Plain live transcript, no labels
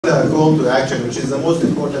The call to action, which is the most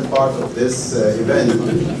important part of this event.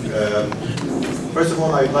 First of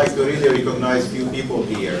all, I would like to really recognize a few people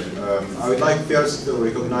here. I would like first to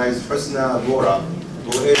recognize Husna Bora,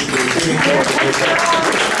 who is the civic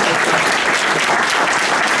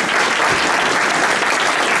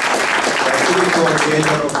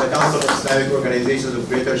coordinator of the Council of Islamic Organizations of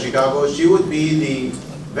Greater Chicago. She would be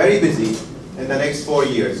very busy in the next 4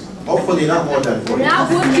 years. Hopefully not more than 4 years. That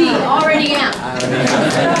would be, already am.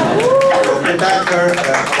 So contact her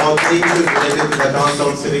about issues related to the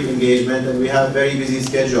Council civic engagement, and we have very busy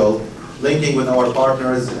schedule linking with our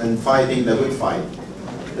partners and fighting the good fight.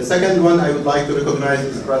 The second one I would like to recognize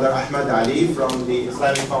is Brother Ahmed Ali from the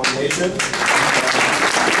Islamic Foundation.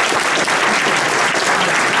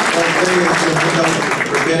 Very instrumental in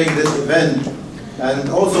preparing this event, and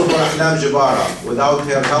also for Ahlam Jabara. Without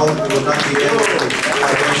her help, we would not be able to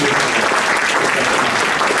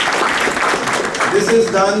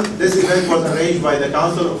This event was arranged by the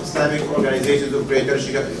Council of Islamic Organizations of Greater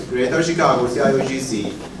Chicago,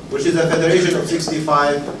 CIOGC, which is a federation of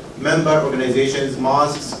 65 member organizations,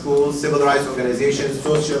 mosques, schools, civil rights organizations,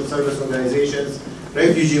 social service organizations,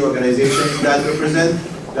 refugee organizations that represent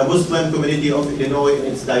the Muslim community of Illinois in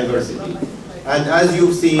its diversity. And as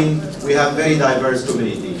you've seen, we have very diverse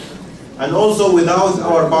community. And also without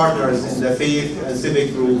our partners in the faith and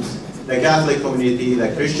civic groups, the Catholic community,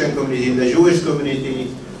 the Christian community, the Jewish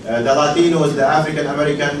community, the Latinos, the African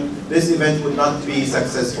American, this event would not be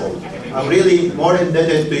successful. I'm really more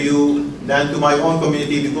indebted to you than to my own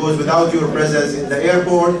community, because without your presence in the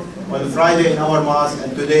airport, on Friday in our mosque,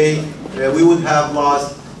 and today, we would have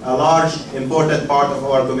lost a large, important part of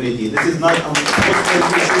our community. This is not a Muslim issue,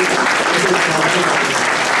 this is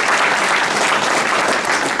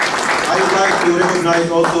I would like to recognize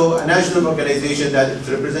also a national organization that is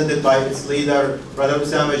represented by its leader, Brother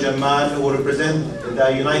Osama Jamal, who represents the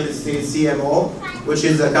United States CMO, which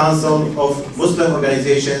is a council of Muslim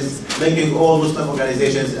organizations, linking all Muslim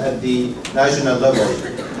organizations at the national level.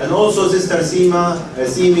 And also Sister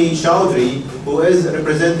Simi Chowdhury, who is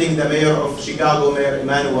representing the mayor of Chicago, Mayor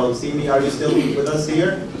Emmanuel. Simi, are you still with us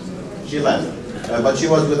here? She left, but she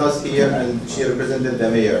was with us here and she represented the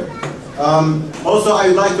mayor. Also, I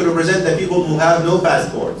would like to represent the people who have no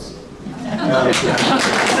passports. We are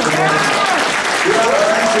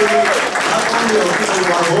actually not only people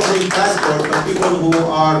who are holding passports, but people who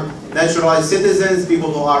are naturalized citizens,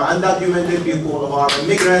 people who are undocumented, people who are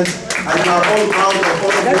immigrants, and we are all proud of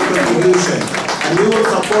all of your contribution. And we will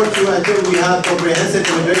support you until we have comprehensive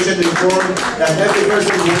immigration reform, that every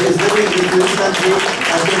person who is living in this country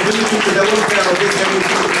and contributing to the welfare of this country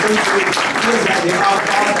feels that they are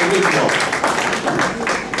part of it.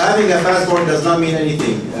 Having a passport does not mean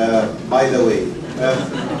anything, by the way.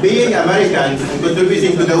 Being American and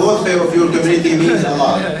contributing to the welfare of your community means a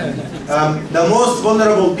lot. The most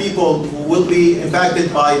vulnerable people who will be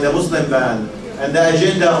impacted by the Muslim ban and the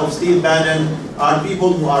agenda of Steve Bannon are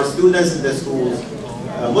people who are students in the schools,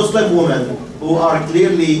 Muslim women who are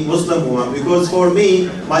clearly Muslim women, because for me,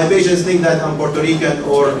 my patients think that I'm Puerto Rican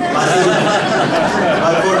or Latino.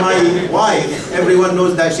 But for my wife, everyone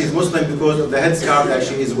knows that she's Muslim because of the headscarf that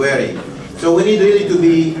she is wearing. So we need really to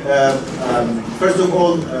be, first of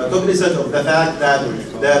all, cognizant of the fact that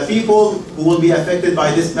the people who will be affected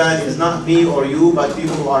by this ban is not me or you, but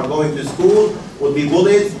people who are going to school will be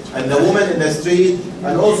bullied, and the women in the street,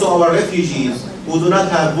 and also our refugees who do not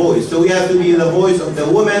have voice. So we have to be the voice of the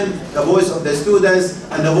women, the voice of the students,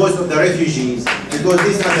 and the voice of the refugees, because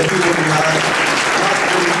these are the people who have not.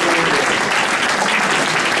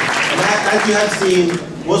 As you have seen,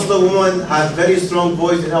 Muslim women have very strong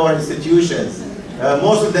voice in our institutions.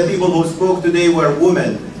 Most of the people who spoke today were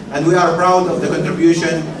women, and we are proud of the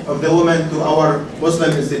contribution of the women to our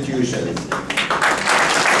Muslim institutions.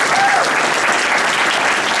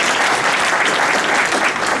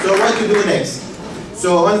 So what to do next?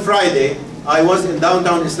 So on Friday, I was in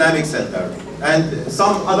downtown Islamic Center, and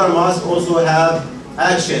some other mosques also have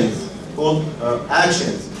actions, called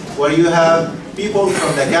actions, where you have people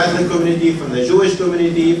from the Catholic community, from the Jewish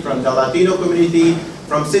community, from the Latino community,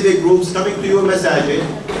 from civic groups coming to your masajid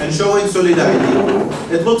and showing solidarity.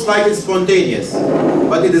 It looks like it's spontaneous,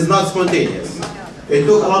 but it is not spontaneous. It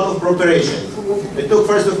took a lot of preparation. It took,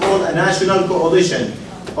 first of all, a national coalition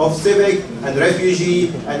of civic and refugee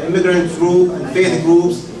and immigrant group and faith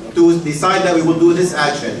groups to decide that we will do this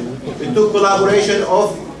action. It took collaboration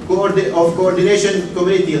of coordination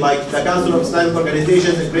community like the Council of Islamic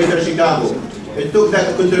Organizations in Greater Chicago. It took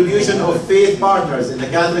the contribution of faith partners in the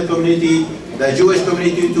Catholic community, the Jewish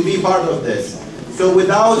community, to be part of this. So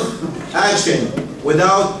without action,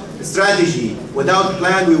 without strategy, without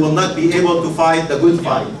plan, we will not be able to fight the good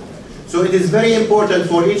fight. So it is very important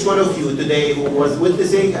for each one of you today who was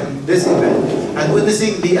witnessing this event and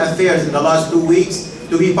witnessing the affairs in the last 2 weeks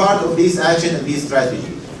to be part of this action and this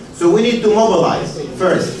strategy. So we need to mobilize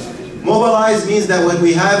first. Mobilize means that when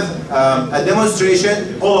we have a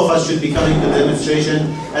demonstration, all of us should be coming to the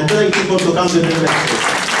demonstration and telling people to come to the demonstration.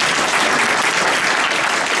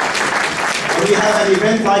 When we have an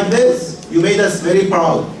event like this, you made us very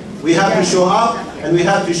proud. We have to show up and we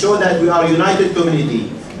have to show that we are a united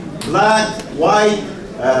community. Black, white,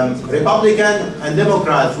 Republican and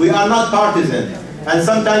Democrats. We are not partisan. And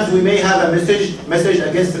sometimes we may have a message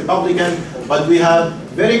against Republican, but we have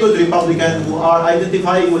very good Republicans who are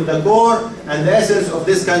identifying with the core and the essence of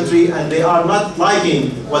this country, and they are not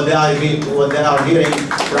liking what they are hearing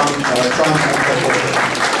from Trump and supporters.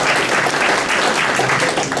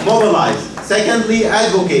 Mobilize. Secondly,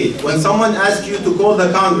 advocate. When someone asks you to call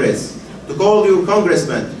the Congress, to call your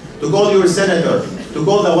congressman, to call your senator, to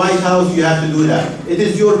call the White House, you have to do that. It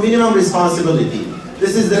is your minimum responsibility.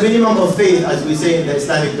 This is the minimum of faith, as we say in the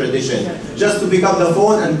Islamic tradition, just to pick up the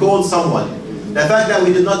phone and call someone. The fact that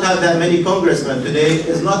we did not have that many congressmen today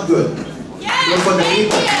is not good. Good for the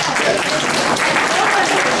people.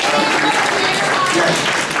 Yes.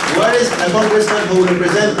 Where is a congressman who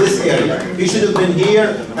represents this area? He should have been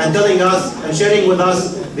here and telling us and sharing with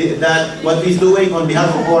us that what he's doing on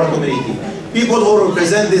behalf of our community. People who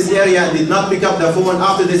represent this area and did not pick up the phone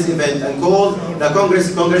after this event and called the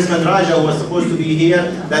Congressman Raja, who was supposed to be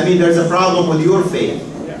here, that means there's a problem with your faith.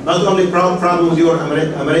 Not only problem with your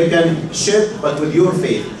American ship, but with your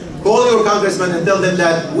faith. Call your congressman and tell them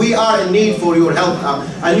that we are in need for your help,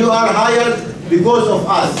 and you are hired because of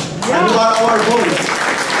us, and you are our voice.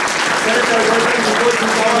 Senator Gordon, because you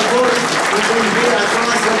are our voice, we can hear and tell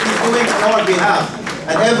us what he's doing on our behalf.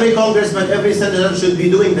 And every congressman, every senator should be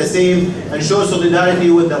doing the same and show solidarity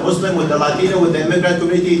with the Muslim, with the Latino, with the immigrant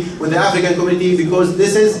community, with the African community, because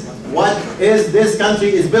this is what this country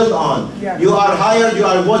is built on. You are hired, you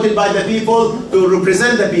are voted by the people to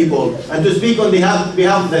represent the people and to speak on behalf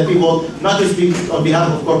of the people, not to speak on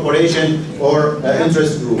behalf of corporation or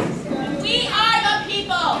interest group. We are the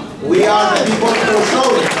people. We are the people to show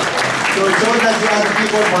it. So show that we are the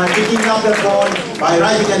people by picking up the phone, by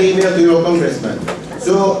writing an email to your congressman.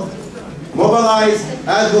 So mobilize,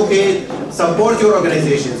 advocate, support your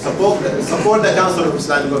organization, support the Council of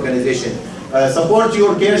Islamic Organization, support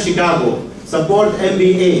your Care Chicago, support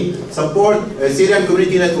MBA, support Syrian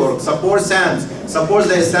Community Network, support SAMS, support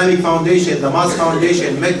the Islamic Foundation, the Mosque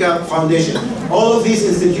Foundation, Mecca Foundation. All of these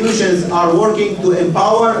institutions are working to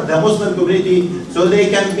empower the Muslim community so they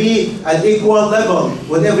can be at equal level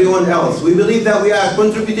with everyone else. We believe that we are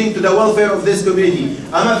contributing to the welfare of this community.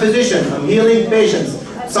 I'm a physician, I'm healing patients.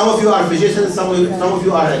 Some of you are physicians, some of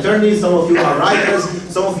you are attorneys, some of you are writers,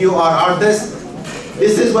 some of you are artists.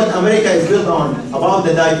 This is what America is built on, about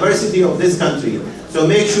the diversity of this country. So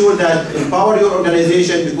make sure that empower your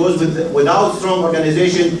organization, because without strong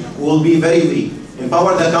organization, we will be very weak.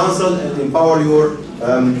 Empower the council and empower your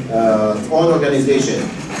own organization.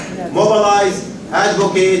 Mobilize,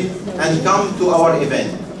 advocate, and come to our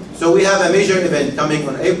event. So we have a major event coming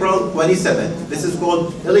on April 27th. This is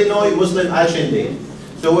called Illinois Muslim Action Day.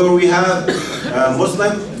 So where we have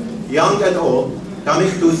Muslim, young and old,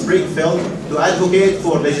 coming to Springfield to advocate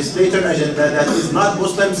for legislative agenda that is not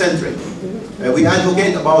Muslim-centric. We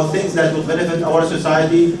advocate about things that will benefit our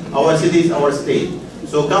society, our cities, our state.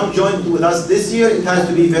 So come join with us. This year it has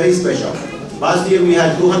to be very special. Last year we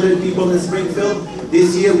had 200 people in Springfield.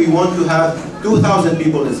 This year we want to have 2,000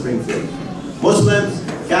 people in Springfield. Muslims,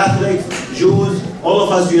 Catholics, Jews, all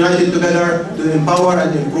of us united together to empower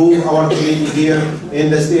and improve our community here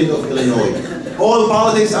in the state of Illinois. All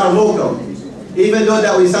politics are local. Even though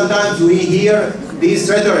that we sometimes hear these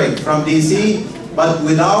rhetoric from DC, but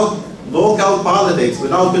without local politics,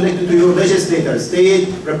 without connecting to your legislators, state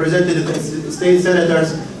representatives, state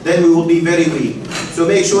senators, then we will be very weak. So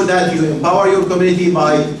make sure that you empower your community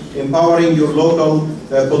by empowering your local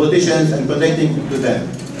politicians and connecting to them.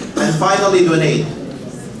 And finally, donate.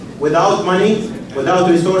 Without money, without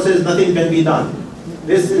resources, nothing can be done.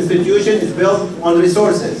 This institution is built on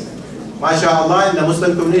resources. MashaAllah, in the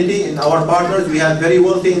Muslim community, in our partners, we have very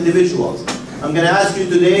wealthy individuals. I'm going to ask you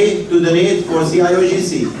today to donate for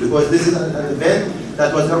CIOGC, because this is an event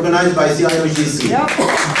that was organized by CIOGC. Yep. So,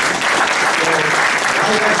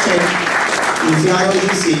 write a check to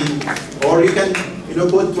CIOGC, or you can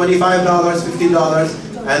put $25,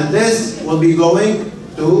 $50, and this will be going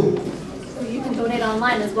to... You can donate online.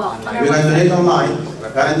 online as well. You can donate online,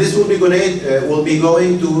 and this will be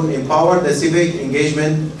going to empower the Civic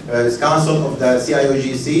Engagement Council of the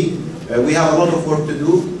CIOGC. We have a lot of work to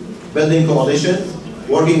do, building coalitions,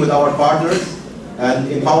 working with our partners,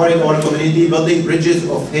 and empowering our community, building bridges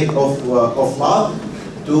of love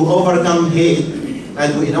to overcome hate.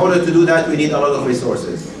 And in order to do that, we need a lot of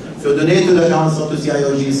resources. So donate to the council, to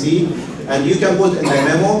CIOGC, and you can put in the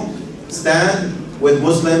memo, stand with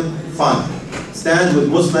Muslim Fund. Stand with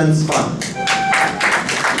Muslims Fund.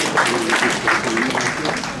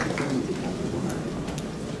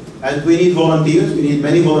 And we need volunteers. We need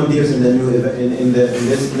many volunteers in the in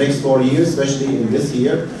this next 4 years, especially in this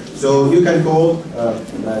year. So you can call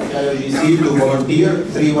CIOGC to volunteer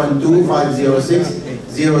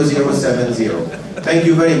 312-506-0070. Thank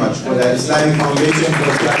you very much for the Islamic Foundation,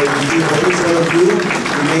 for CIOGC, for each one of you.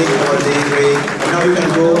 You made our day great. And now you can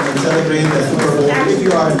go and celebrate the Super Bowl if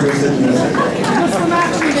you are interested in this.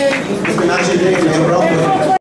 It's the National Day in April.